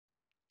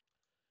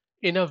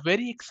In a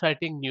very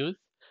exciting news,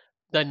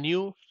 the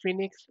new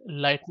Phoenix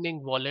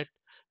Lightning Wallet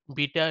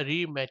beta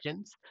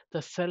reimagines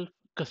the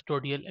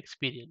self-custodial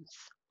experience.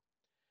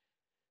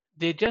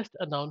 They just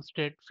announced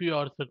it a few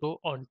hours ago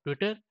on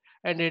Twitter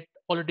and it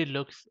already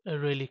looks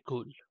really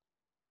cool.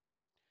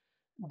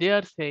 They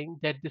are saying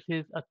that this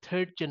is a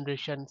third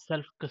generation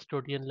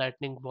self-custodian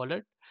Lightning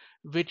wallet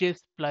which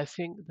is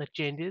splicing the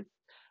changes,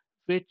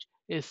 which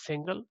is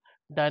single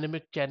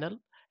dynamic channel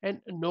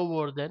and no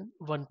more than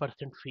 1%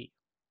 fee.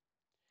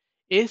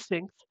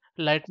 Async's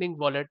Lightning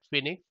Wallet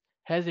Phoenix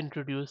has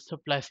introduced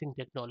splicing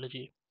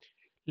technology,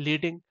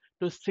 leading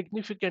to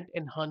significant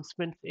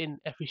enhancements in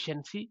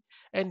efficiency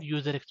and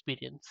user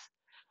experience.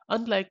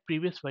 Unlike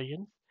previous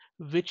versions,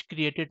 which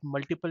created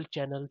multiple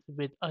channels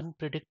with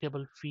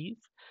unpredictable fees,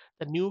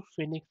 the new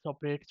Phoenix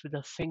operates with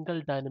a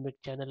single dynamic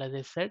channel, as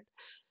I said,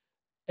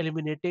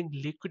 eliminating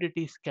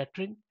liquidity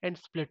scattering and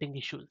splitting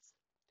issues.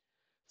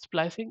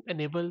 Splicing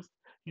enables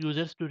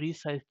users to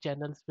resize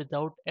channels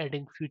without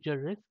adding future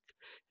risk,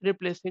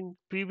 replacing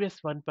previous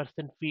 1%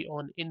 fee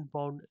on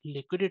inbound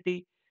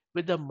liquidity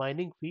with a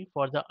mining fee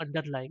for the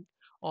underlying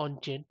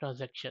on-chain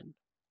transaction.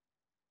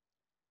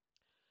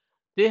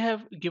 They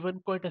have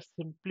given quite a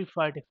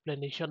simplified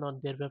explanation on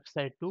their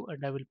website too,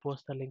 and I will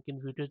post a link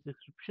in video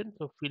description,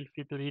 so feel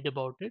free to read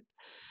about it.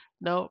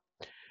 Now,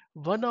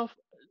 one of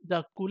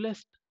the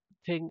coolest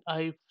thing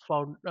I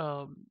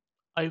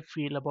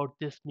feel about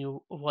this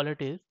new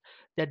wallet is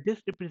that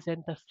this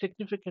represents a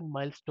significant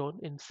milestone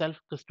in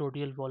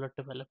self-custodial wallet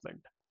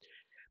development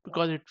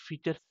because it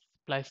features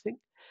splicing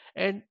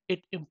and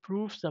it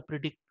improves the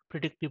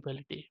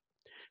predictability,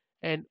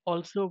 and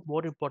also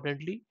more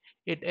importantly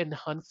it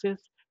enhances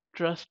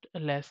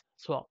trustless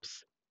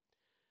swaps.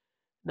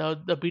 Now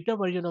the beta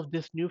version of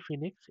this new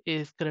Phoenix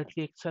is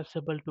currently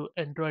accessible to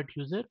Android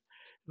user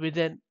with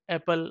an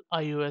Apple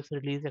iOS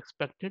release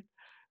expected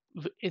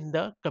in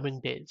the coming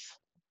days.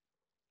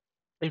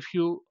 If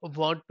you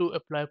want to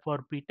apply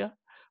for beta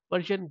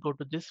version, go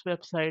to this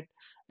website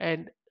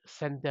and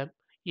send them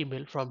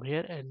email from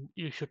here and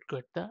you should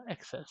get the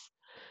access.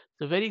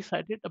 So very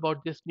excited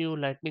about this new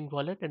Lightning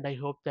wallet, and I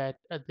hope that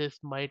this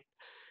might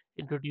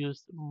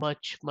introduce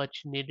much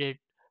needed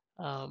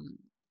um,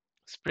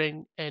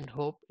 spring and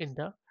hope in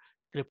the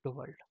crypto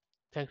world.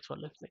 Thanks for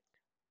listening.